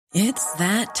It's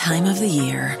that time of the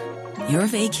year. Your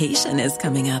vacation is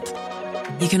coming up.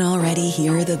 You can already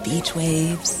hear the beach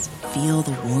waves, feel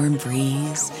the warm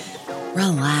breeze,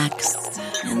 relax,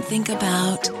 and think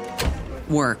about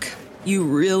work. You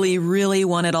really, really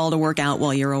want it all to work out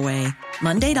while you're away.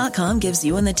 Monday.com gives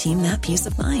you and the team that peace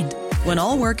of mind. When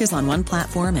all work is on one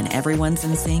platform and everyone's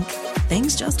in sync,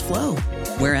 things just flow.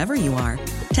 Wherever you are,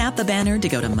 tap the banner to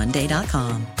go to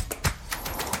Monday.com.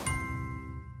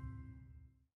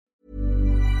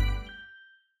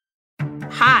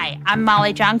 Hi, I'm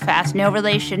Molly Jong-Fast, no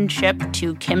relationship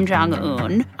to Kim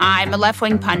Jong-un. I'm a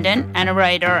left-wing pundit and a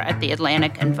writer at The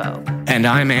Atlantic and Vogue. And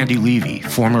I'm Andy Levy,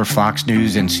 former Fox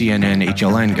News and CNN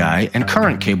HLN guy and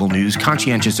current cable news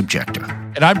conscientious objector.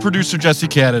 And I'm producer Jesse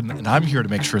Cannon, and I'm here to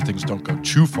make sure things don't go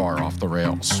too far off the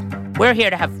rails. We're here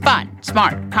to have fun,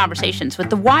 smart conversations with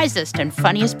the wisest and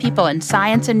funniest people in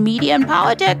science and media and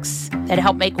politics that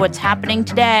help make what's happening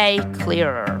today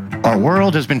clearer. Our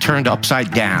world has been turned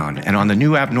upside down, and on the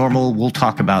new Abnormal, we'll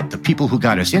talk about the people who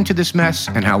got us into this mess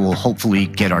and how we'll hopefully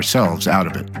get ourselves out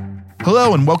of it.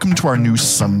 Hello, and welcome to our new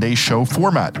Sunday show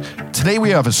format. Today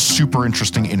we have a super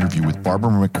interesting interview with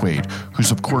Barbara McQuaid,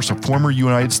 who's of course a former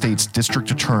United States District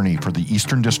Attorney for the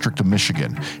Eastern District of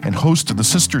Michigan and host of the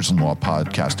Sisters-in-Law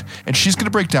podcast. And she's going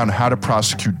to break down how to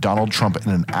prosecute Donald Trump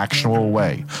in an actionable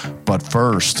way. But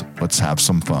first, let's have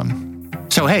some fun.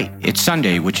 So, hey, it's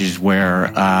Sunday, which is where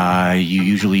you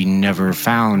usually never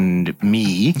found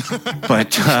me.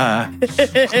 But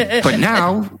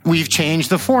now we've changed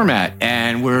the format,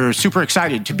 and we're super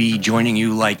excited to be joining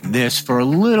you like this for a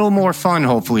little more fun,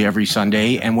 hopefully, every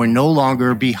Sunday. And we're no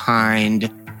longer behind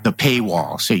the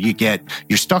paywall. So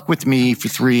you're stuck with me for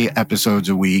 3 episodes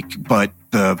a week, but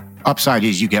the upside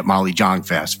is you get Molly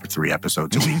Jong-Fast for 3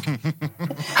 episodes a week.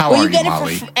 How are you,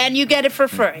 Molly? And you get it for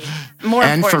free. More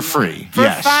and importantly. for free, for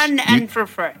yes. fun and for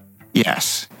free.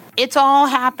 Yes. It's all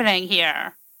happening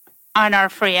here on our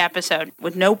free episode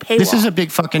with no paywall. This is a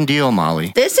big fucking deal,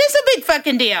 Molly. This is a big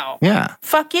fucking deal. Yeah.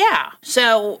 Fuck yeah.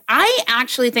 So I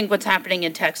actually think what's happening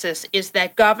in Texas is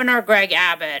that Governor Greg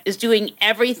Abbott is doing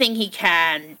everything he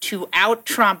can to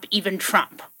out-Trump even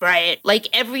Trump, right? Like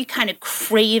every kind of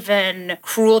craven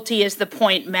cruelty is the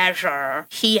point measure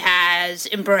he has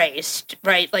embraced,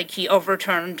 right? Like he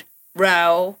overturned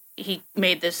Roe. He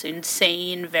made this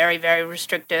insane, very, very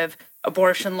restrictive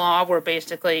abortion law where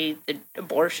basically the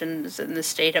abortions in the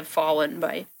state have fallen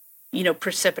by,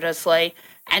 precipitously.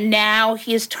 And now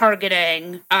he's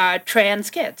targeting trans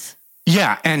kids.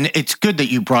 Yeah, and it's good that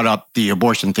you brought up the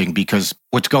abortion thing because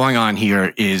what's going on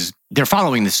here is they're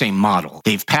following the same model.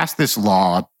 They've passed this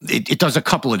law. It does a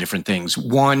couple of different things.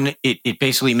 One, it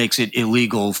basically makes it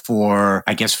illegal for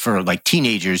like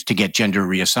teenagers to get gender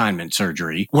reassignment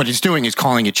surgery. What it's doing is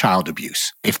calling it child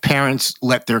abuse. If parents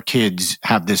let their kids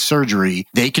have this surgery,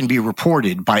 they can be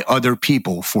reported by other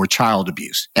people for child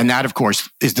abuse. And that, of course,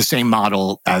 is the same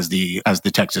model as the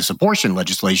Texas abortion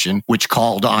legislation, which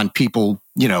called on people,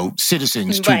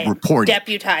 citizens to report it.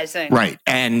 Deputizing. Right.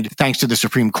 And thanks to the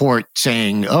Supreme Court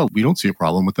saying, oh, we don't see a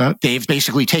problem with that. They've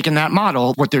basically taken that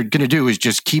model. What they're going to do is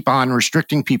just keep on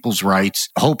restricting people's rights,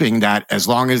 hoping that as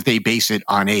long as they base it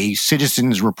on a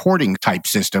citizens reporting type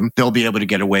system, they'll be able to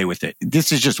get away with it.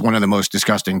 This is just one of the most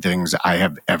disgusting things I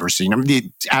have ever seen. I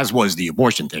mean, as was the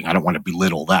abortion thing. I don't want to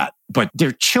belittle that. But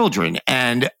they're children,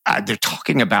 and they're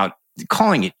talking about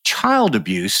calling it child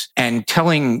abuse and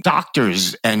telling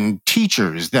doctors and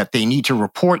teachers that they need to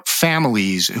report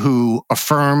families who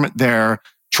affirm their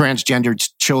transgendered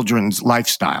children's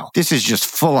lifestyle. This is just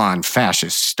full-on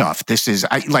fascist stuff. This is,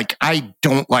 I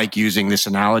don't like using this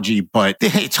analogy, but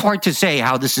it's hard to say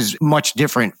how this is much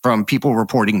different from people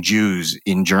reporting Jews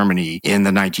in Germany in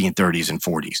the 1930s and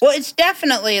 40s. Well, it's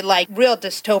definitely like real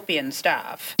dystopian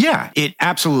stuff. Yeah, it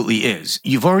absolutely is.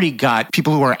 You've already got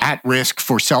people who are at risk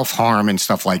for self-harm and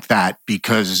stuff like that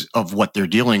because of what they're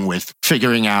dealing with,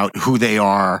 figuring out who they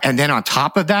are. And then on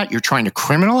top of that, you're trying to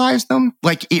criminalize them.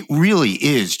 Like, it really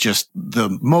is just the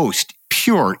most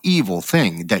pure evil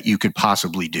thing that you could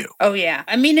possibly do. Oh, yeah.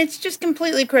 I mean, it's just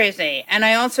completely crazy. And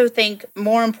I also think,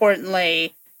 more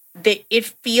importantly, that it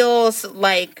feels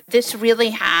like this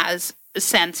really has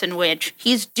sense in which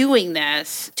he's doing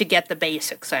this to get the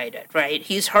base excited, right?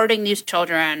 He's hurting these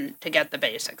children to get the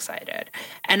base excited.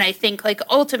 And I think, like,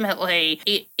 ultimately,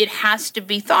 it has to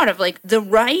be thought of, like, the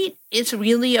right is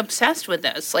really obsessed with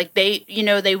this. Like, they, you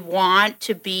know, they want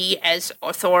to be as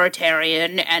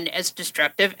authoritarian and as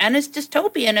destructive and as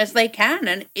dystopian as they can.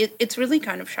 And it's really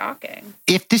kind of shocking.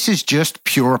 If this is just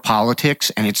pure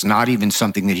politics and it's not even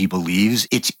something that he believes,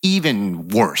 it's even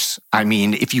worse. I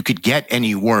mean, if you could get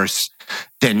any worse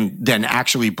than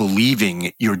actually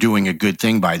believing you're doing a good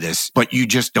thing by this, but you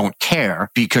just don't care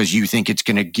because you think it's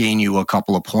going to gain you a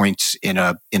couple of points in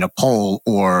a poll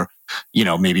or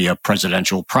maybe a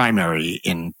presidential primary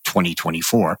in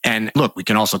 2024. And look, we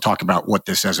can also talk about what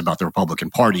this says about the Republican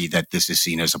Party, that this is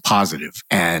seen as a positive,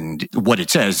 and what it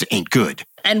says ain't good.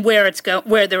 And where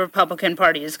the Republican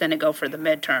Party is going to go for the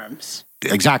midterms.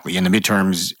 Exactly, in the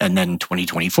midterms and then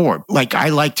 2024. Like, I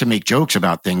like to make jokes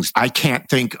about things. I can't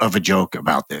think of a joke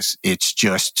about this. It's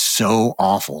just so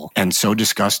awful and so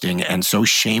disgusting and so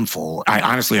shameful.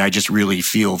 I just really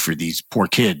feel for these poor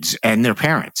kids and their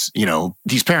parents.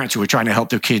 These parents who are trying to help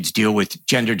their kids deal with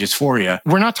gender dysphoria.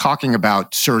 We're not talking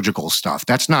about surgical stuff.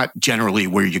 That's not generally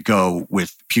where you go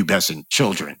with pubescent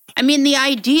children. I mean, the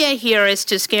idea here is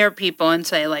to scare people and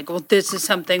say, like, well, this is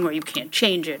something where you can't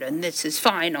change it, and this is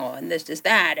final, and this is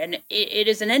that. And it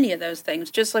isn't any of those things.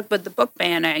 Just like with the book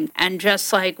banning and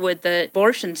just like with the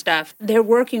abortion stuff, they're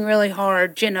working really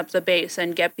hard, gin up the base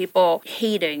and get people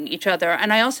hating each other.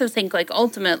 And I also think, like,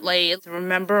 ultimately,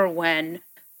 remember when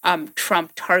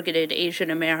Trump targeted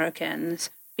Asian Americans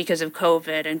because of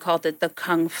COVID and called it the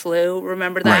Kung flu?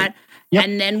 Remember that? Right. Yep.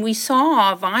 And then we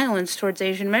saw violence towards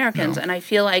Asian Americans. And I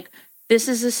feel like this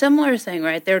is a similar thing,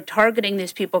 right? They're targeting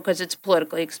these people because it's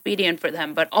politically expedient for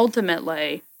them. But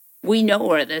ultimately, we know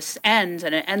where this ends,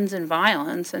 and it ends in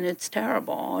violence, and it's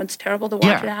terrible. It's terrible to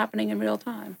watch it happening in real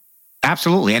time.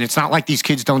 Absolutely. And it's not like these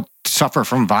kids don't suffer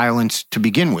from violence to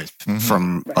begin with,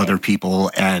 from other people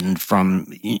and from,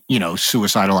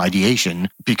 suicidal ideation,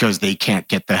 because they can't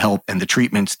get the help and the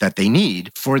treatments that they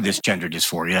need for this gender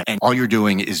dysphoria. And all you're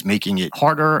doing is making it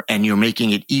harder, and you're making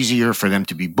it easier for them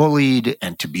to be bullied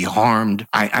and to be harmed.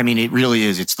 I mean, it really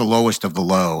is. It's the lowest of the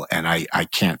low. And I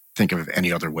can't think of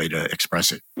any other way to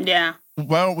express it. Yeah.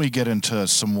 Why don't we get into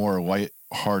some more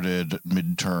light-hearted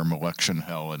midterm election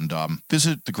hell and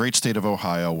visit the great state of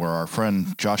Ohio, where our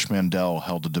friend Josh Mandel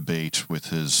held a debate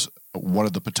with one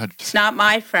of the potential... It's not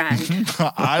my friend.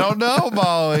 I don't know,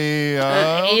 Molly.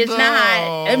 He's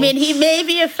not. I mean, he may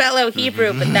be a fellow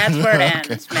Hebrew, but that's where it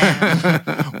ends,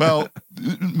 man. Well,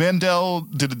 Mandel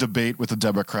did a debate with a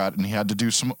Democrat, and he had to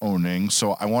do some owning.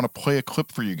 So I want to play a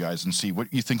clip for you guys and see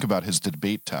what you think about his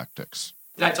debate tactics.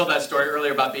 And I told that story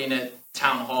earlier about being at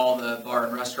Town Hall, the bar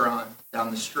and restaurant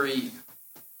down the street,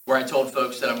 where I told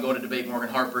folks that I'm going to debate Morgan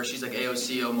Harper. She's like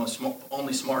AOC,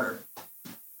 only smarter.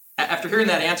 After hearing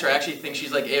that answer, I actually think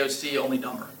she's like AOC, only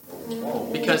dumber.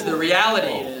 Because the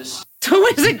reality is... It's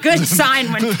always a good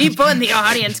sign when people in the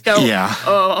audience go,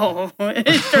 oh,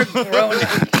 they're groaning.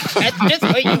 That's just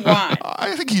what you want.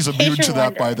 I think he's immune to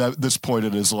that by this point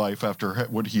in his life after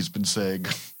what he's been saying.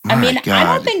 I mean, I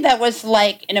don't think that was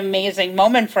like an amazing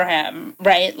moment for him,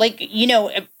 right? Like,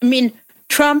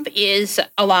 Trump is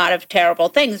a lot of terrible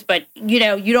things, but,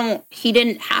 he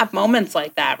didn't have moments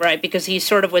like that, right? Because he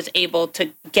sort of was able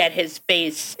to get his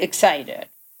base excited.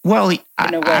 Well,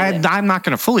 I'm not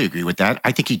going to fully agree with that.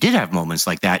 I think he did have moments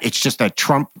like that. It's just that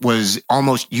Trump was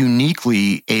almost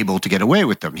uniquely able to get away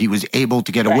with them. He was able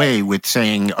to get away with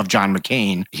saying of John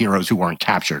McCain, heroes who weren't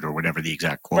captured, or whatever the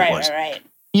exact quote was. Right.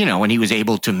 And he was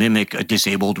able to mimic a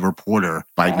disabled reporter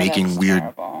by making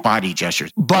weird body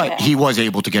gestures. But he was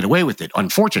able to get away with it,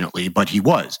 unfortunately, but he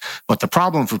was. But the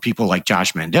problem for people like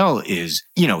Josh Mandel is,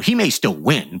 he may still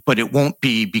win, but it won't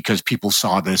be because people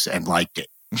saw this and liked it.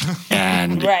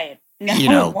 And, right.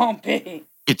 No, it won't be.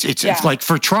 It's like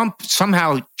for Trump,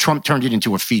 somehow Trump turned it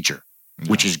into a feature,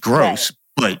 which is gross.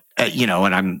 Right. But,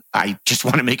 and I just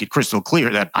want to make it crystal clear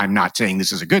that I'm not saying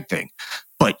this is a good thing.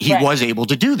 But he was able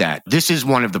to do that. This is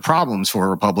one of the problems for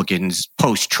Republicans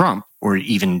post-Trump, or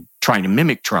even trying to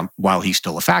mimic Trump while he's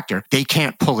still a factor. They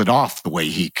can't pull it off the way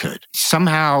he could.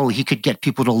 Somehow he could get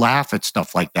people to laugh at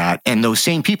stuff like that. And those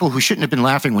same people who shouldn't have been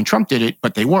laughing when Trump did it,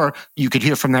 but they were, you could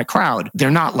hear from that crowd, they're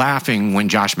not laughing when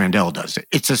Josh Mandel does it.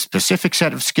 It's a specific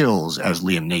set of skills, as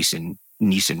Liam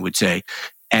Neeson would say.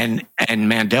 And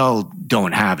Mandel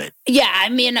don't have it. Yeah, I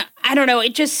mean, I don't know.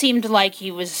 It just seemed like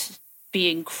he was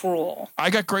being cruel. I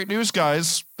got great news,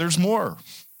 guys. There's more.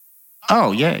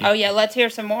 Oh, yay. Oh, yeah, let's hear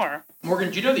some more.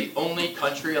 Morgan, do you know the only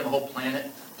country on the whole planet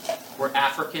where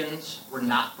Africans were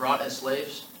not brought as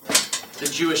slaves? The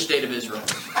Jewish state of Israel.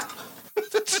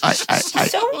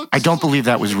 I don't believe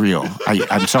that was real.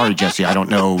 I'm sorry, Jesse. I don't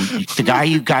know. The guy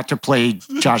you got to play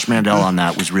Josh Mandel on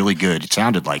that was really good. It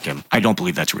sounded like him. I don't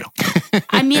believe that's real.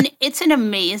 I mean, it's an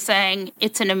amazing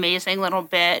little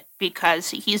bit because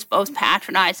he's both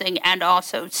patronizing and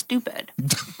also stupid.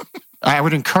 I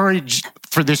would encourage,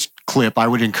 for this clip, our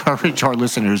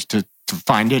listeners to to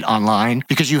find it online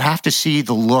because you have to see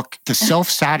the look, the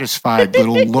self-satisfied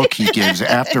little look he gives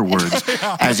afterwards,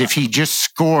 as if he just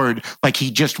scored, like he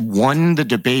just won the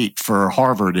debate for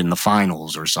Harvard in the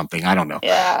finals or something. I don't know.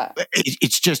 Yeah.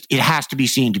 It's just, it has to be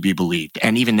seen to be believed.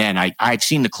 And even then, I've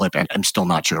seen the clip and I'm still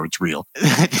not sure it's real.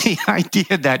 The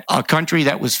idea that a country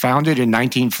that was founded in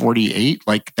 1948,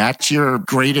 like that's your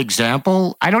great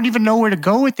example. I don't even know where to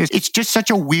go with this. It's just such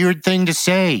a weird thing to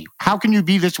say. How can you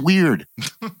be this weird?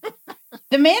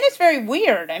 The man is very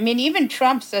weird. I mean, even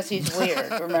Trump says he's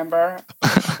weird, remember?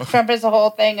 Trump has a whole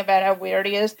thing about how weird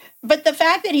he is. But the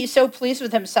fact that he's so pleased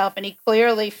with himself and he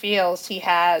clearly feels he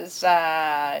has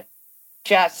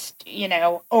just,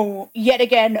 yet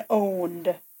again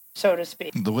owned, so to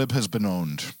speak. The lib has been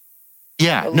owned.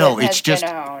 Yeah, it's just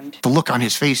the look on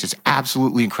his face is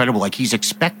absolutely incredible. Like he's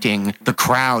expecting the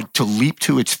crowd to leap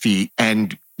to its feet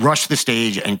and rush the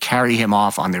stage and carry him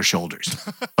off on their shoulders.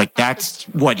 Like that's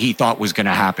what he thought was going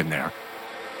to happen there.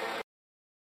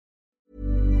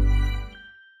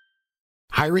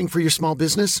 Hiring for your small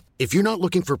business? If you're not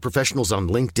looking for professionals on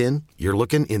LinkedIn, you're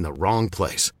looking in the wrong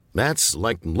place. That's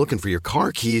like looking for your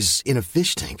car keys in a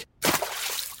fish tank.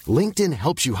 LinkedIn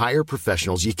helps you hire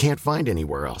professionals you can't find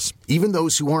anywhere else, even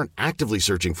those who aren't actively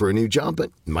searching for a new job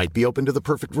but might be open to the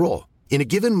perfect role. In a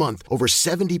given month, over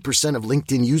 70% of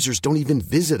LinkedIn users don't even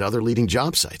visit other leading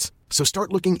job sites. So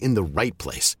start looking in the right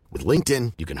place. With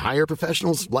LinkedIn, you can hire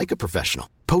professionals like a professional.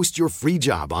 Post your free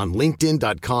job on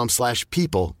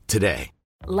linkedin.com/people today.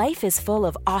 Life is full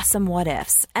of awesome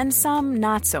what-ifs, and some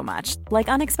not so much, like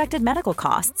unexpected medical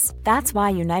costs. That's why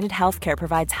United Healthcare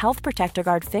provides Health Protector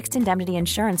Guard fixed indemnity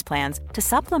insurance plans to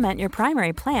supplement your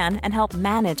primary plan and help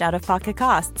manage out-of-pocket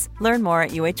costs. Learn more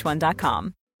at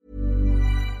uh1.com.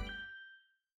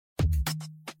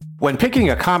 When picking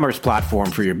a commerce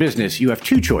platform for your business, you have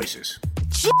two choices.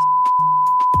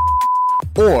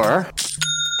 Or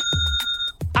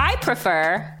I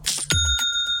prefer.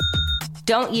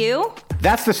 Don't you?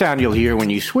 That's the sound you'll hear when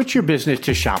you switch your business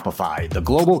to Shopify, the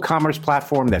global commerce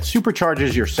platform that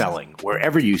supercharges your selling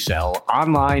wherever you sell,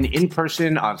 online, in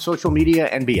person, on social media,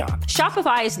 and beyond.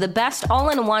 Shopify is the best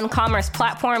all-in-one commerce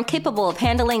platform capable of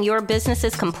handling your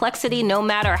business's complexity no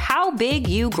matter how big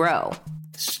you grow.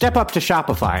 Step up to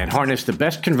Shopify and harness the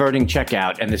best converting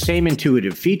checkout and the same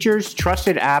intuitive features,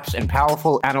 trusted apps, and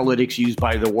powerful analytics used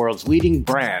by the world's leading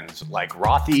brands like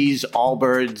Rothy's,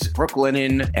 Allbirds,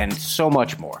 Brooklinen, and so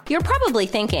much more. You're probably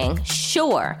thinking,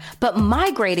 sure, but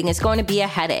migrating is going to be a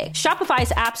headache.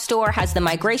 Shopify's App Store has the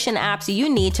migration apps you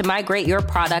need to migrate your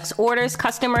products, orders,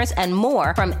 customers, and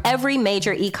more from every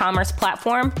major e-commerce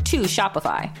platform to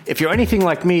Shopify. If you're anything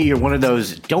like me, you're one of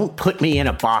those don't put me in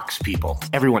a box people.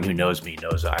 Everyone who knows me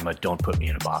knows I'm a don't put me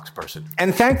in a box person.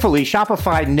 And thankfully,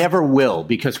 Shopify never will,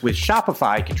 because with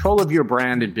Shopify, control of your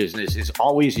brand and business is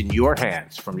always in your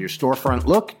hands, from your storefront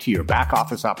look to your back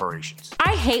office operations.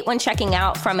 I hate when checking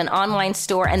out from an online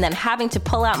store and then having to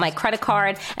pull out my credit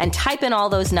card and type in all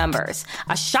those numbers.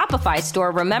 A Shopify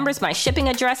store remembers my shipping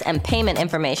address and payment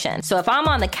information. So if I'm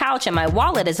on the couch and my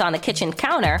wallet is on the kitchen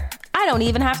counter, I don't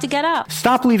even have to get up.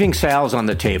 Stop leaving sales on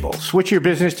the table. Switch your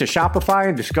business to Shopify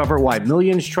and discover why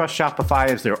millions trust Shopify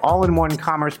as their all-in-one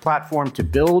commerce platform to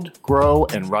build, grow,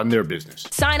 and run their business.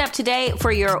 Sign up today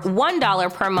for your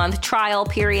 $1 per month trial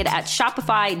period at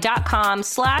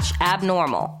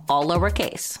shopify.com/abnormal, all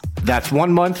lowercase. That's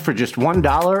 1 month for just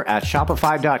 $1 at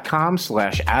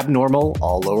shopify.com/abnormal,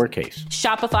 all lowercase.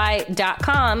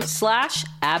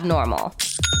 Shopify.com/abnormal.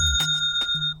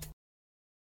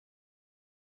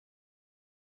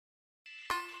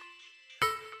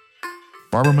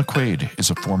 Barbara McQuade is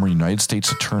a former United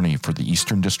States attorney for the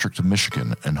Eastern District of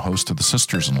Michigan and host of the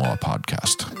Sisters-in-Law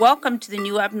podcast. Welcome to the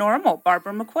new abnormal,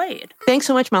 Barbara McQuade. Thanks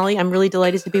so much, Molly. I'm really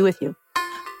delighted to be with you.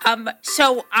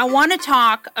 So I want to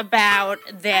talk about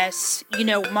this. You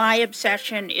know, my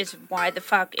obsession is why the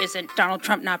fuck isn't Donald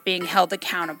Trump not being held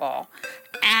accountable?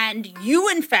 And you,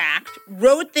 in fact,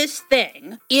 wrote this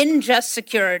thing in Just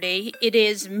Security. It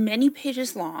is many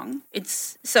pages long.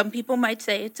 Some people might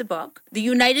say it's a book. The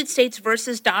United States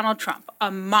versus Donald Trump, a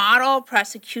model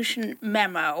prosecution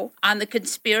memo on the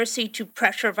conspiracy to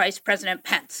pressure Vice President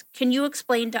Pence. Can you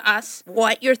explain to us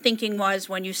what your thinking was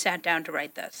when you sat down to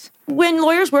write this? When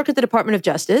lawyers work at the Department of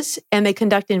Justice and they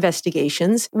conduct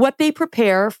investigations, what they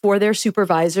prepare for their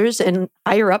supervisors and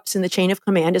higher-ups in the chain of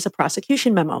command is a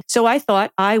prosecution memo. So I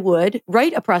thought I would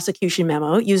write a prosecution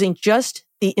memo using just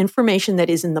the information that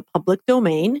is in the public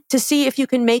domain to see if you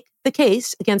can make the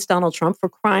case against Donald Trump for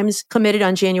crimes committed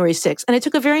on January 6th. And I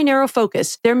took a very narrow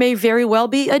focus. There may very well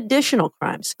be additional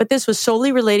crimes, but this was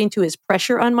solely relating to his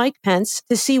pressure on Mike Pence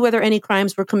to see whether any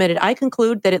crimes were committed. I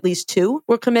conclude that at least two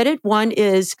were committed. One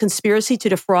is conspiracy to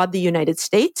defraud the United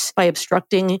States by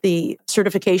obstructing the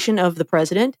certification of the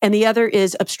president. And the other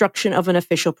is obstruction of an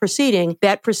official proceeding,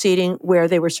 that proceeding where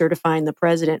they were certifying the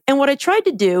president. And what I tried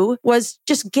to do was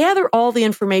just gather all the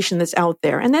information that's out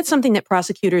there. And that's something that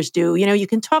prosecutors do. You know, you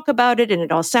can talk about it and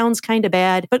it all sounds kind of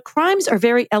bad, but crimes are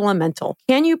very elemental.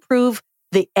 Can you prove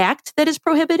the act that is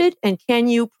prohibited, and can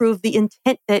you prove the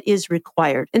intent that is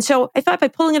required? And so I thought by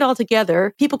pulling it all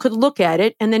together, people could look at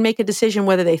it and then make a decision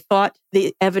whether they thought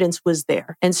the evidence was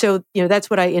there. And so, that's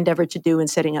what I endeavored to do in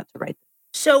setting out to write this.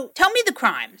 So tell me the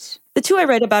crimes. The two I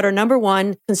read about are, number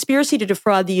one, conspiracy to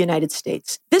defraud the United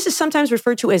States. This is sometimes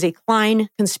referred to as a Klein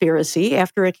conspiracy,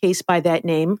 after a case by that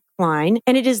name, Klein.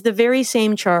 And it is the very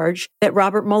same charge that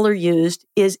Robert Mueller used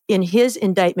is in his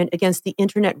indictment against the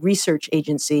Internet Research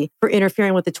Agency for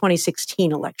interfering with the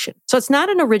 2016 election. So it's not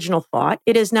an original thought.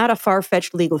 It is not a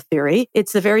far-fetched legal theory.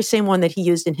 It's the very same one that he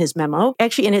used in his memo,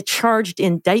 actually in a charged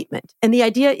indictment. And the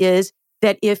idea is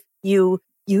that if you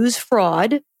use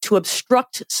fraud to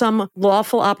obstruct some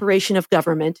lawful operation of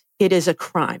government, it is a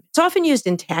crime. It's often used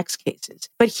in tax cases.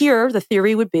 But here, the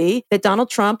theory would be that Donald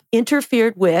Trump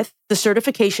interfered with the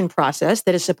certification process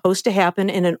that is supposed to happen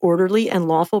in an orderly and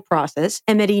lawful process,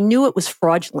 and that he knew it was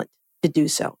fraudulent to do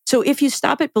so. So if you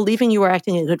stop it believing you are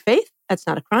acting in good faith, that's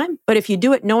not a crime. But if you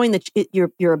do it knowing that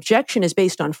your objection is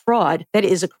based on fraud, that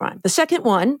is a crime. The second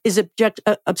one is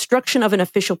obstruction of an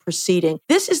official proceeding.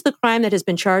 This is the crime that has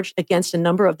been charged against a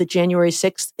number of the January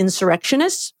 6th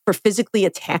insurrectionists for physically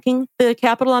attacking the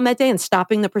Capitol on that day and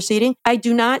stopping the proceeding. I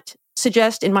do not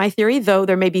suggest, in my theory, though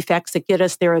there may be facts that get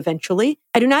us there eventually,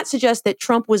 I do not suggest that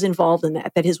Trump was involved in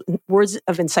that his words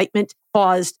of incitement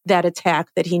caused that attack,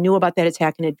 that he knew about that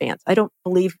attack in advance. I don't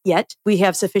believe yet we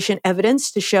have sufficient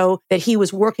evidence to show that he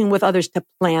was working with others to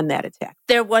plan that attack.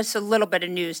 There was a little bit of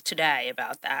news today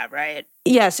about that, right?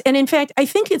 Yes. And in fact, I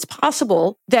think it's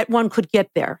possible that one could get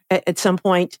there at some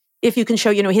point. If you can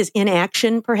show, his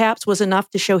inaction perhaps was enough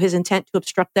to show his intent to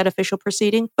obstruct that official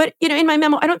proceeding. But, in my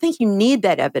memo, I don't think you need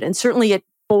that evidence. Certainly it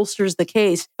bolsters the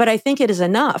case, but I think it is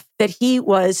enough that he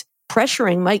was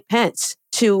pressuring Mike Pence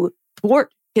to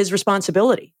thwart his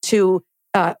responsibility, to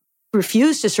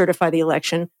refuse to certify the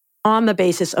election on the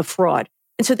basis of fraud.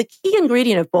 And so the key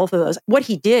ingredient of both of those, what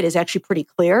he did is actually pretty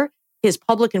clear. His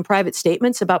public and private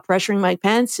statements about pressuring Mike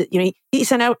Pence, he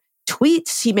sent out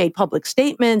tweets, he made public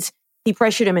statements, he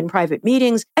pressured him in private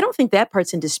meetings. I don't think that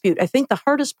part's in dispute. I think the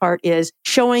hardest part is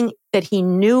showing that he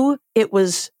knew it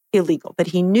was illegal, that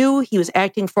he knew he was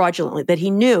acting fraudulently, that he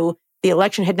knew the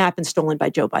election had not been stolen by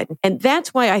Joe Biden. And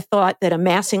that's why I thought that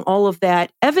amassing all of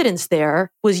that evidence there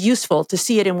was useful to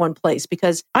see it in one place,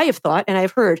 because I have thought and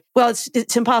I've heard, well,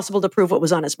 it's impossible to prove what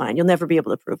was on his mind. You'll never be able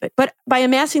to prove it. But by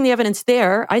amassing the evidence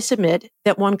there, I submit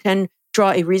that one can draw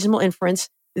a reasonable inference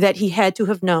that he had to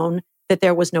have known that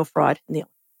there was no fraud in the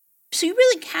election. So you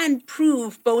really can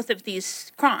prove both of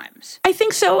these crimes. I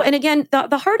think so. And again,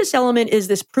 the hardest element is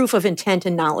this proof of intent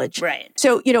and knowledge. Right.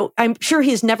 So, I'm sure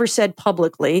he's never said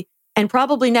publicly and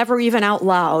probably never even out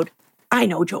loud, I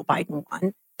know Joe Biden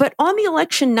won. But on the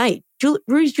election night,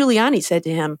 Rudy Giuliani said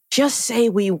to him, just say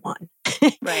we won.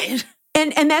 Right.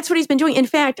 And that's what he's been doing. In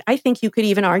fact, I think you could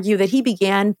even argue that he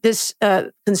began this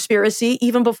conspiracy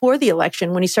even before the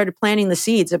election, when he started planting the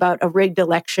seeds about a rigged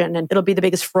election and it'll be the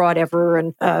biggest fraud ever.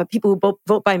 And people who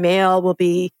vote by mail will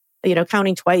be,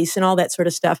 counting twice and all that sort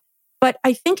of stuff. But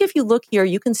I think if you look here,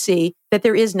 you can see that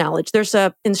there is knowledge. There's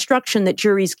a instruction that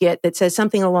juries get that says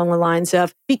something along the lines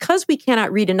of, because we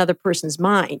cannot read another person's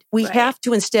mind, we have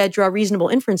to instead draw reasonable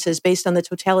inferences based on the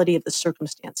totality of the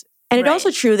circumstances. And it's also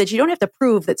true that you don't have to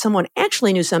prove that someone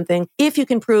actually knew something if you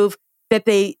can prove that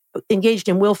they engaged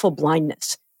in willful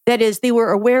blindness. That is, they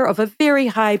were aware of a very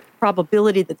high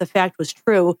probability that the fact was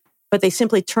true, but they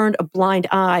simply turned a blind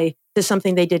eye to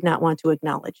something they did not want to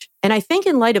acknowledge. And I think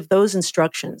in light of those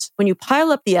instructions, when you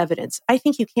pile up the evidence, I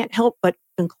think you can't help but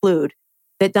conclude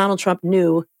that Donald Trump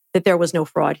knew that there was no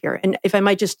fraud here. And if I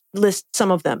might just list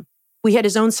some of them, we had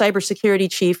his own cybersecurity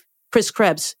chief, Chris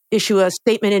Krebs, issue a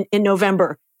statement in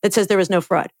November that says there was no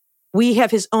fraud. We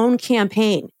have his own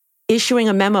campaign issuing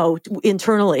a memo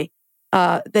internally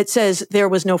that says there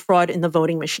was no fraud in the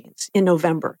voting machines in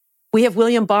November. We have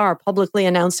William Barr publicly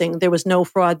announcing there was no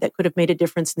fraud that could have made a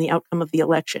difference in the outcome of the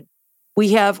election.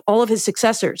 We have all of his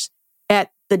successors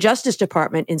at the Justice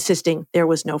Department insisting there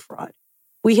was no fraud.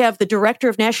 We have the Director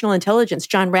of National Intelligence,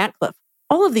 John Ratcliffe.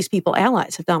 All of these people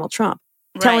allies of Donald Trump.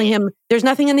 telling him there's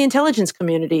nothing in the intelligence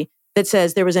community that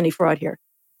says there was any fraud here.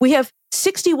 We have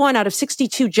 61 out of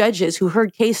 62 judges who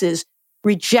heard cases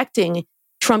rejecting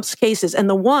Trump's cases. And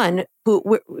the one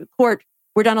court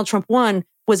where Donald Trump won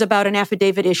was about an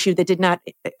affidavit issue that did not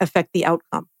affect the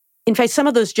outcome. In fact, some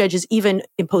of those judges even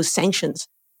imposed sanctions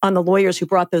on the lawyers who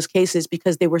brought those cases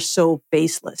because they were so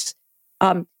baseless.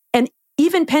 And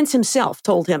even Pence himself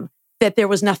told him that there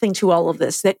was nothing to all of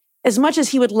this, that as much as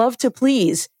he would love to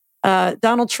please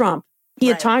Donald Trump, he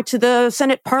had talked to the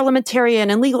Senate parliamentarian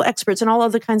and legal experts and all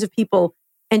other kinds of people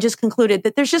and just concluded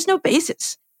that there's just no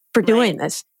basis for doing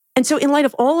this. And so in light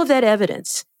of all of that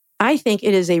evidence, I think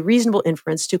it is a reasonable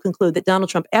inference to conclude that Donald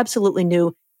Trump absolutely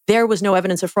knew there was no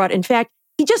evidence of fraud. In fact,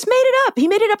 he just made it up. He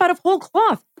made it up out of whole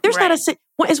cloth. There's not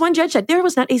as one judge said, there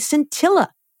was not a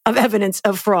scintilla of evidence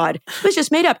of fraud. It was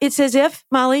just made up. It's as if,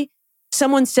 Molly,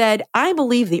 someone said, I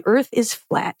believe the earth is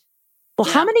flat. Well,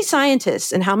 how many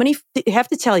scientists and how many have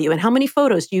to tell you and how many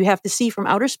photos do you have to see from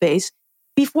outer space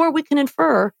before we can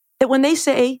infer that when they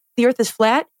say the earth is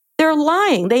flat, they're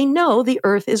lying. They know the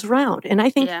earth is round. And I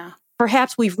think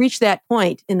perhaps we've reached that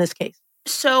point in this case.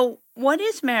 So what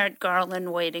is Merrick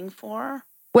Garland waiting for?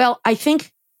 Well, I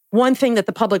think one thing that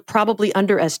the public probably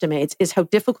underestimates is how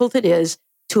difficult it is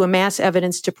to amass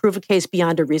evidence to prove a case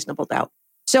beyond a reasonable doubt.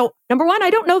 So, number one, I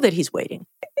don't know that he's waiting.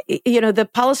 The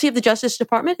policy of the Justice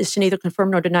Department is to neither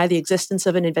confirm nor deny the existence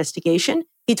of an investigation.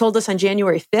 He told us on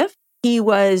January 5th, he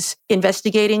was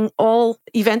investigating all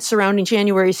events surrounding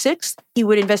January 6th. He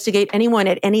would investigate anyone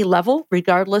at any level,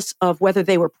 regardless of whether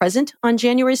they were present on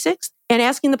January 6th, and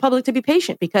asking the public to be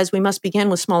patient because we must begin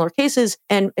with smaller cases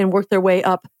and work their way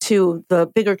up to the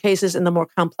bigger cases and the more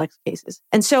complex cases.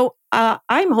 And so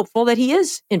I'm hopeful that he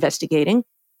is investigating,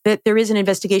 that there is an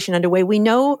investigation underway. We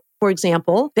know, for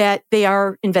example, that they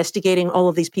are investigating all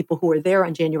of these people who were there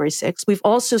on January 6th. We've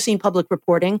also seen public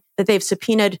reporting that they've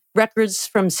subpoenaed records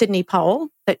from Sidney Powell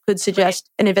that could suggest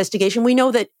an investigation. We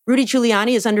know that Rudy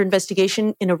Giuliani is under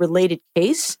investigation in a related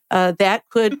case. That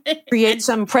could create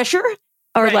some pressure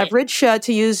or leverage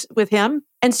to use with him.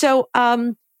 And so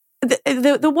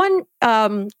the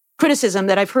one criticism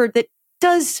that I've heard that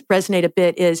does resonate a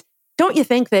bit is, don't you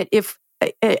think that if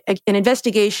an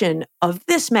investigation of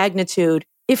this magnitude,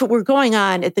 if it were going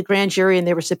on at the grand jury and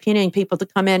they were subpoenaing people to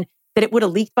come in, that it would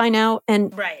have leaked by now?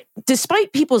 And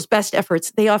despite people's best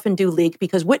efforts, they often do leak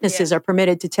because witnesses are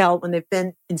permitted to tell when they've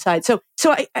been inside. So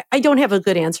I don't have a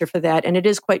good answer for that. And it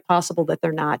is quite possible that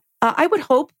they're not. I would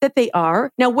hope that they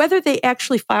are. Now, whether they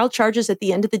actually file charges at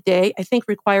the end of the day, I think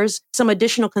requires some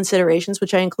additional considerations,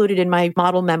 which I included in my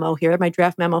model memo here, my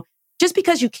draft memo. Just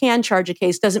because you can charge a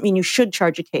case doesn't mean you should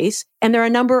charge a case. And there are a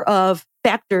number of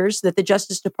factors that the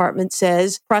Justice Department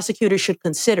says prosecutors should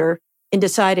consider in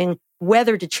deciding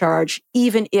whether to charge,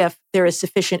 even if there is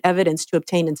sufficient evidence to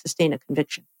obtain and sustain a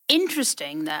conviction.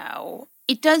 Interesting, though.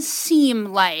 It does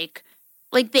seem like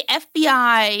the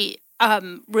FBI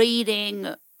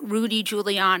raiding Rudy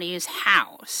Giuliani's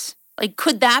house.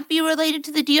 Could that be related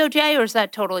to the DOJ, or is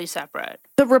that totally separate?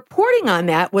 The reporting on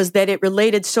that was that it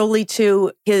related solely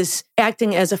to his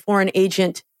acting as a foreign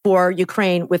agent for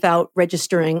Ukraine without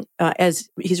registering as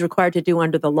he's required to do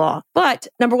under the law. But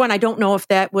number one, I don't know if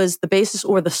that was the basis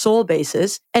or the sole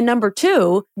basis. And number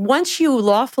two, once you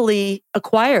lawfully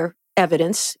acquire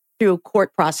evidence through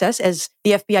court process, as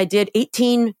the FBI did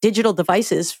 18 digital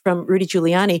devices from Rudy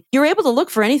Giuliani, you're able to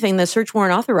look for anything the search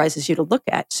warrant authorizes you to look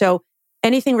at. So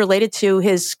anything related to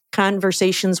his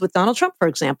conversations with Donald Trump, for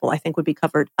example, I think would be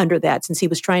covered under that, since he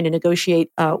was trying to negotiate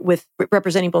with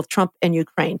representing both Trump and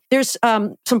Ukraine. There's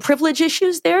some privilege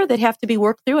issues there that have to be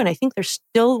worked through, and I think they're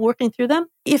still working through them.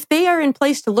 If they are in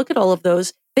place to look at all of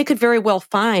those, they could very well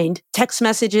find text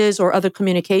messages or other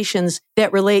communications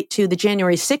that relate to the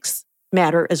January 6th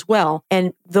matter as well,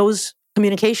 and those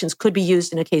communications could be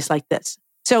used in a case like this.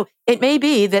 So it may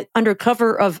be that under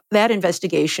cover of that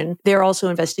investigation, they're also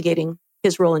investigating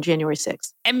his role in January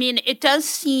 6th. I mean, it does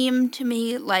seem to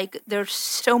me like there's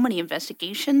so many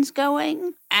investigations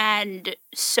going and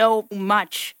so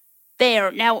much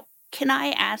there. Now, can I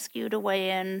ask you to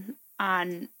weigh in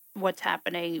on what's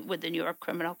happening with the New York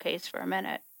criminal case for a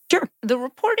minute? Sure. The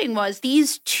reporting was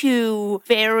these two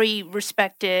very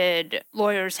respected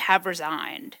lawyers have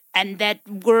resigned, and that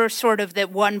we're sort of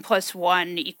that 1 +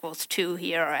 1 = 2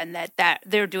 here, and that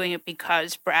they're doing it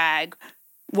because Bragg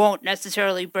won't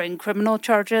necessarily bring criminal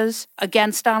charges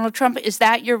against Donald Trump. Is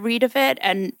that your read of it?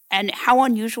 And And how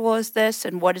unusual is this,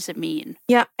 and what does it mean?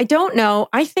 Yeah, I don't know.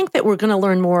 I think that we're going to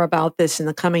learn more about this in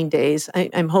the coming days.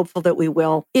 I'm hopeful that we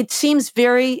will. It seems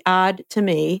very odd to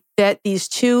me that these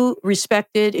two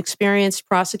respected, experienced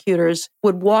prosecutors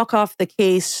would walk off the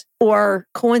case or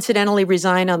coincidentally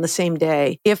resign on the same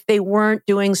day if they weren't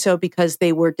doing so because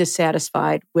they were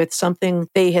dissatisfied with something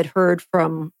they had heard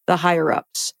from the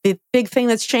higher-ups. The big thing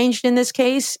that's changed in this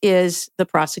case is the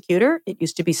prosecutor. It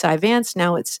used to be Cy Vance.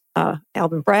 Now it's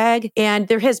Alvin Bragg. And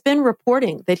there has been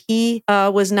reporting that he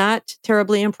was not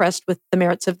terribly impressed with the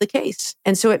merits of the case.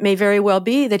 And so it may very well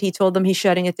be that he told them he's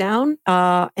shutting it down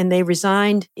and they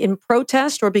resigned in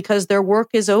protest or because their work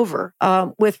is over.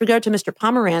 With regard to Mr.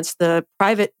 Pomerantz, the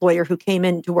private lawyer who came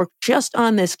in to work just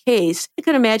on this case, you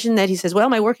can imagine that he says, well,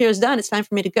 my work here is done. It's time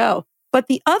for me to go. But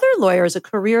the other lawyer is a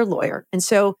career lawyer. And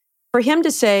so for him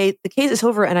to say the case is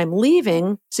over and I'm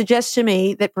leaving suggests to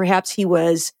me that perhaps he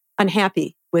was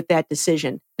unhappy with that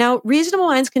decision. Now, reasonable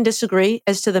minds can disagree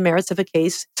as to the merits of a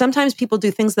case. Sometimes people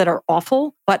do things that are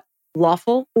awful, but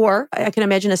lawful. Or I can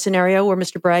imagine a scenario where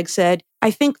Mr. Bragg said, I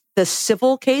think the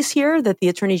civil case here that the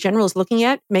Attorney General is looking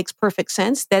at makes perfect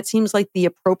sense. That seems like the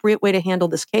appropriate way to handle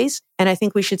this case. And I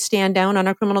think we should stand down on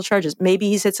our criminal charges. Maybe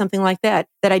he said something like that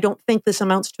I don't think this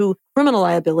amounts to criminal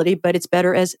liability, but it's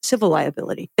better as civil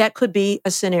liability. That could be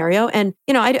a scenario. And,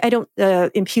 I don't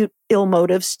impute ill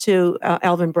motives to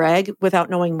Alvin Bragg without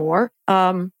knowing more.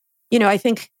 I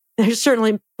think there's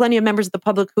certainly plenty of members of the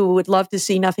public who would love to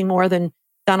see nothing more than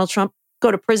Donald Trump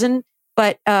go to prison.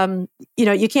 But,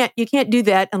 you can't do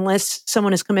that unless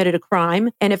someone has committed a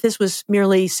crime. And if this was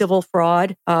merely civil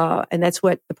fraud, and that's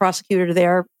what the prosecutor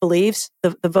there believes,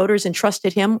 the voters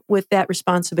entrusted him with that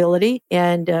responsibility.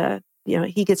 And,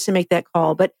 he gets to make that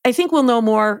call. But I think we'll know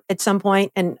more at some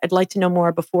point, and I'd like to know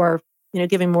more before,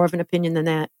 giving more of an opinion than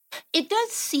that. It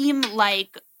does seem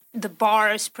like the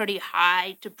bar is pretty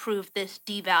high to prove this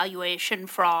devaluation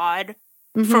fraud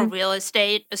for real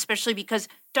estate, especially because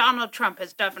Donald Trump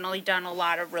has definitely done a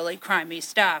lot of really crimey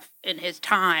stuff in his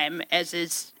time, as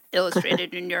is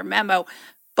illustrated in your memo.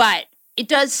 But it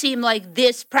does seem like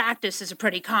this practice is a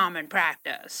pretty common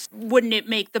practice. Wouldn't it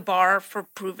make the bar for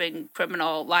proving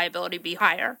criminal liability be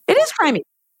higher? It is crimey.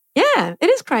 Yeah, it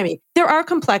is crimey. There are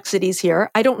complexities here.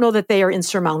 I don't know that they are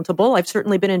insurmountable. I've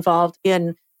certainly been involved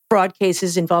in fraud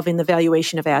cases involving the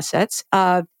valuation of assets.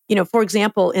 For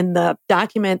example, in the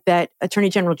document that Attorney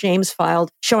General James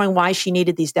filed showing why she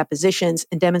needed these depositions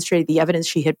and demonstrated the evidence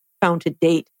she had found to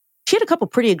date, she had a couple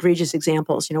pretty egregious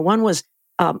examples. One was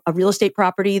a real estate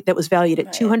property that was valued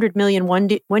at $200 million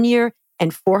one year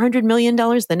and $400 million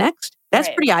the next. That's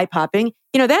pretty eye-popping.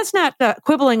 That's not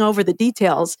quibbling over the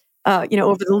details. Over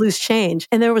the loose change.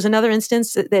 And there was another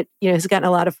instance that has gotten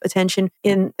a lot of attention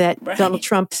in that Donald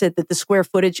Trump said that the square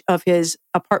footage of his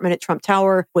apartment at Trump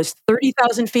Tower was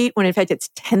 30,000 feet, when in fact it's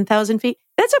 10,000 feet.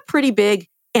 That's a pretty big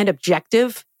and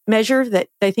objective measure that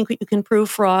I think you can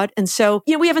prove fraud. And so,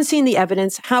 we haven't seen the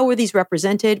evidence. How were these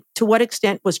represented? To what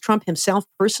extent was Trump himself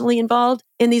personally involved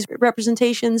in these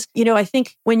representations? I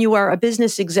think when you are a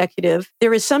business executive,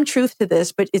 there is some truth to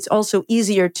this, but it's also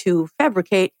easier to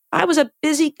fabricate. I was a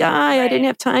busy guy. I didn't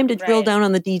have time to drill down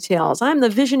on the details. I'm the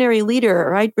visionary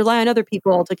leader. I rely on other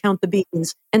people to count the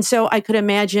beans. And so I could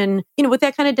imagine, with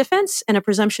that kind of defense and a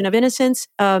presumption of innocence,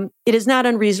 it is not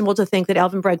unreasonable to think that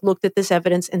Alvin Bragg looked at this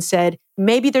evidence and said,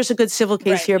 maybe there's a good civil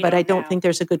case here, but I don't think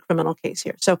there's a good criminal case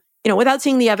here. So, without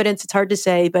seeing the evidence, it's hard to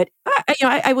say. But,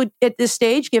 I would, at this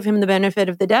stage, give him the benefit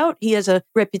of the doubt. He has a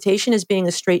reputation as being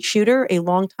a straight shooter, a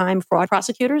long-time fraud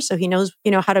prosecutor. So he knows,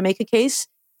 how to make a case.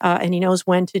 And he knows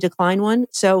when to decline one.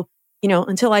 So,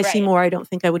 until I see more, I don't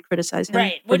think I would criticize him.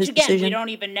 Right, which again, decision. We don't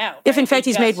even know. If in fact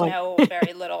he's made one. We know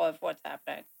very little of what's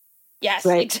happening. Yes,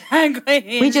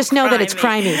 exactly. We just know that it's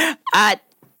crimey.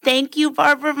 Thank you,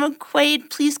 Barbara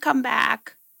McQuade. Please come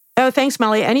back. Oh, thanks,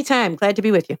 Molly. Anytime. Glad to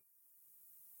be with you.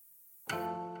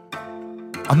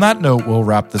 On that note, we'll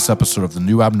wrap this episode of The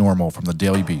New Abnormal from the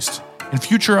Daily Beast. In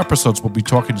future episodes, we'll be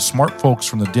talking to smart folks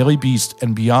from the Daily Beast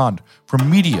and beyond, from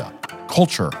media,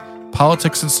 culture,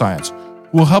 politics, and science,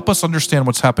 who will help us understand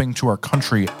what's happening to our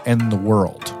country and the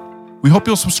world. We hope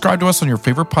you'll subscribe to us on your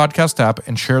favorite podcast app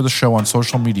and share the show on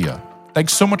social media.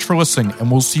 Thanks so much for listening, and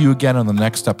we'll see you again on the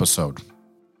next episode.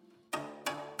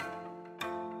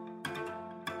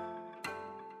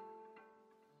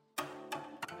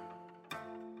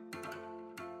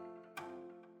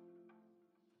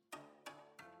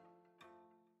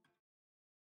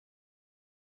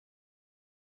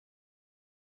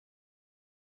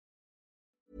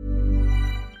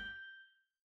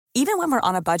 Even when we're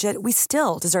on a budget, we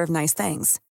still deserve nice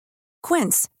things.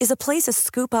 Quince is a place to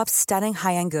scoop up stunning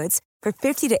high-end goods for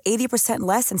 50 to 80%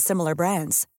 less than similar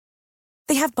brands.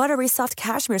 They have buttery soft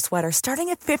cashmere sweaters starting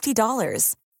at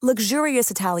 $50,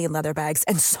 luxurious Italian leather bags,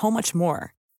 and so much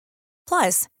more.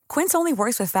 Plus, Quince only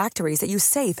works with factories that use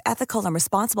safe, ethical, and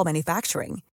responsible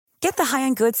manufacturing. Get the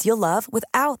high-end goods you'll love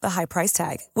without the high price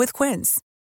tag with Quince.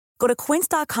 Go to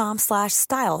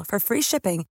quince.com/style for free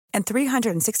shipping and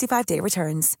 365-day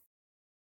returns.